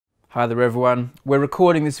Hi there everyone. We're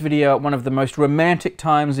recording this video at one of the most romantic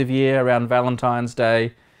times of year around Valentine's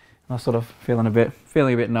Day. I'm sort of feeling a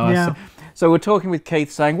bit nice. Yeah. So we're talking with Keith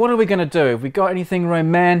saying, what are we going to do? Have we got anything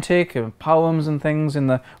romantic, poems and things in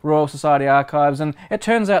the Royal Society archives? And it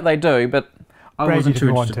turns out they do, but I wasn't too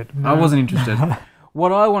interested. No. I wasn't interested.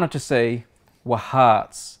 What I wanted to see were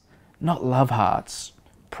hearts, not love hearts,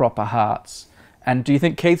 proper hearts. And do you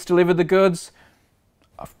think Keith's delivered the goods?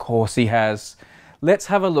 Of course he has. Let's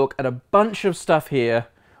have a look at a bunch of stuff here,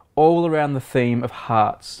 all around the theme of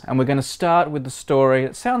hearts. And we're going to start with the story,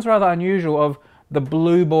 it sounds rather unusual, of the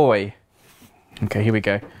Blue Boy. Okay, here we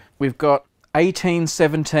go. We've got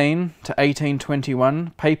 1817 to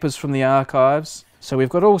 1821, papers from the archives. So we've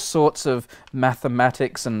got all sorts of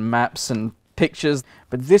mathematics and maps and pictures,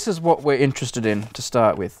 but this is what we're interested in to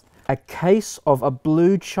start with. A case of a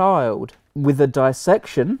blue child with a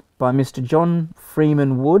dissection by Mr. John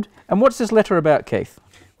Freeman Wood. And what's this letter about, Keith?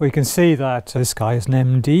 Well, you can see that this guy is an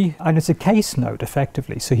MD, and it's a case note,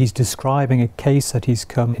 effectively. So he's describing a case that he's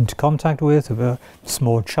come into contact with of a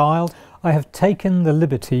small child. I have taken the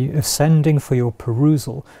liberty of sending for your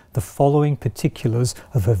perusal the following particulars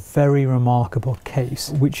of a very remarkable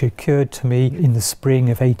case, which occurred to me in the spring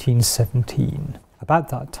of 1817. About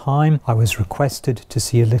that time, I was requested to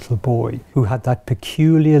see a little boy who had that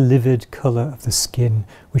peculiar livid colour of the skin,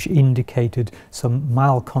 which indicated some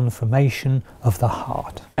malconformation of the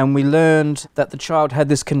heart. And we learned that the child had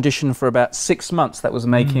this condition for about 6 months that was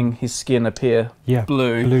making his skin appear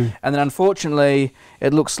blue. And then unfortunately,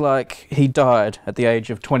 it looks like he died at the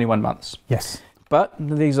age of 21 months. Yes. But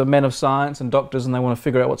these are men of science and doctors, and they want to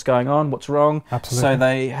figure out what's going on, what's wrong. Absolutely. So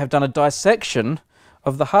they have done a dissection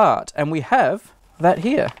of the heart, and we have that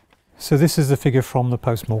here. So this is the figure from the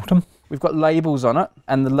post-mortem. We've got labels on it,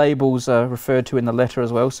 and the labels are referred to in the letter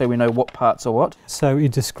as well, so we know what parts are what. So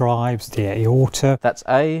it describes the aorta. That's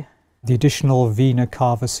A. The additional vena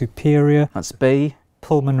cava superior. That's B.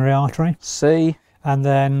 Pulmonary artery. C. And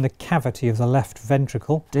then the cavity of the left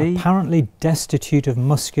ventricle, D. apparently destitute of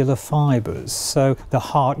muscular fibres. So the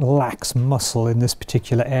heart lacks muscle in this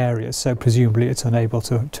particular area, so presumably it's unable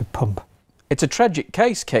to pump. It's a tragic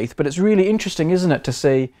case, Keith, but it's really interesting, isn't it, to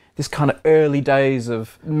see this kind of early days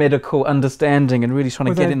of medical understanding and really trying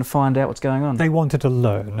to get in and find out what's going on. They wanted to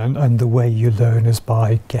learn, and the way you learn is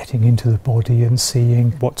by getting into the body and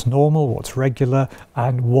seeing what's normal, what's regular,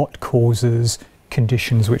 and what causes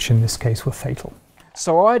conditions which in this case were fatal.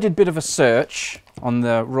 So I did a bit of a search on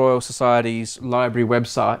the Royal Society's library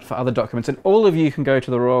website for other documents, and all of you can go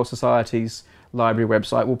to the Royal Society's library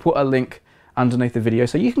website. We'll put a link underneath the video,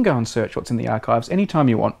 so you can go and search what's in the archives anytime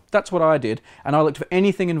you want. That's what I did, and I looked for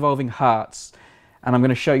anything involving hearts, and I'm going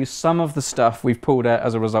to show you some of the stuff we've pulled out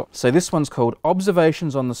as a result. So this one's called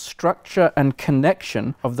Observations on the Structure and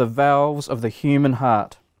Connection of the Valves of the Human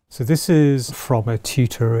Heart. So this is from a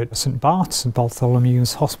tutor at St Barts and Bartholomew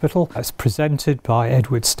Hospital. It's presented by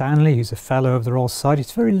Edward Stanley, who's a fellow of the Royal Society.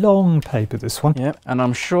 It's a very long paper, this one. Yep, and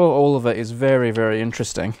I'm sure all of it is very, very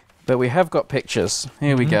interesting. But we have got pictures.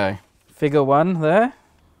 Here we go. Figure 1 there,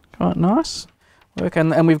 quite nice work,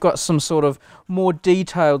 and we've got some sort of more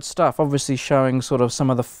detailed stuff, obviously showing sort of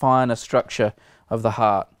some of the finer structure of the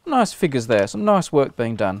heart. Nice figures there, some nice work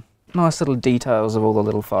being done. Nice little details of all the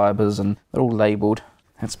little fibres, and they're all labelled.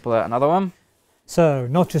 Let's pull out another one. So,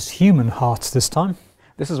 not just human hearts this time.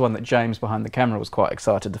 This is one that James behind the camera was quite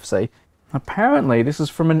excited to see. Apparently this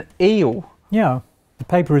is from an eel. Yeah. The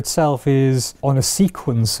paper itself is on a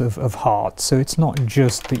sequence of hearts, so it's not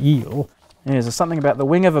just the eel. Yeah, there's something about the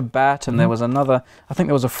wing of a bat, and there was another, I think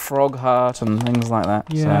there was a frog heart and things like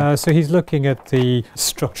that. Yeah, so he's looking at the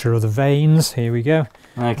structure of the veins, here we go,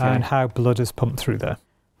 okay, and how blood is pumped through there.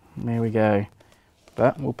 There we go.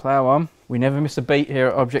 But we'll plough on. We never miss a beat here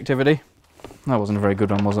at Objectivity. That wasn't a very good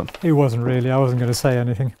one, was it? It wasn't really, I wasn't going to say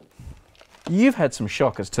anything. You've had some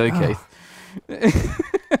shockers too, Keith.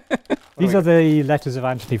 These are the letters of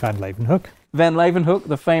Antonie van Leeuwenhoek. Van Leeuwenhoek,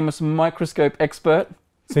 the famous microscope expert.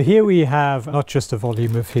 So here we have not just a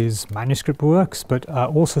volume of his manuscript works, but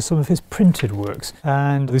also some of his printed works.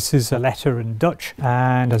 And this is a letter in Dutch,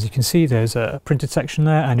 and as you can see there's a printed section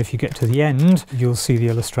there, and if you get to the end you'll see the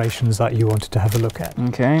illustrations that you wanted to have a look at.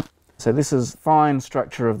 Okay, so this is fine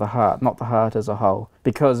structure of the heart, not the heart as a whole,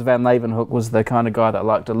 because Van Leeuwenhoek was the kind of guy that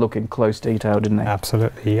liked to look in close detail, didn't he?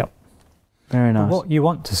 Absolutely, yep. Very nice. What you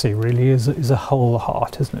want to see really is a whole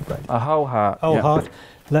heart, isn't it, Brady? A whole heart. Whole heart.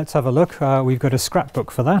 Let's have a look. We've got a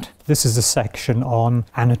scrapbook for that. This is a section on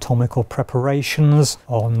anatomical preparations,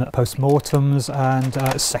 on post-mortems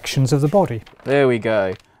and sections of the body. There we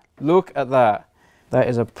go. Look at that. That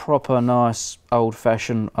is a proper nice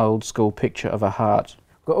old-fashioned, old-school picture of a heart.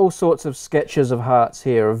 We've Got all sorts of sketches of hearts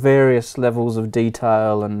here of various levels of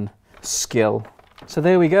detail and skill. So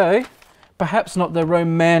there we go. Perhaps not the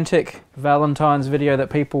romantic Valentine's video that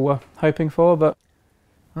people were hoping for, but...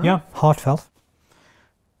 Yeah, heartfelt.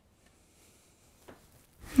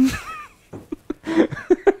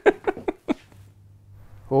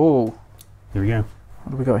 Oh, Here we go.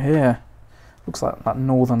 what do we got here? Looks like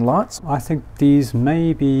Northern Lights. I think these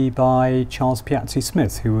may be by Charles Piazzi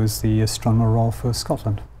Smith, who was the astronomer royal for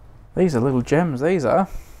Scotland. These are little gems, these are.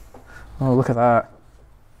 Oh, look at that.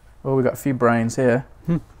 Oh, we got a few brains here.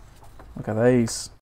 Look at these.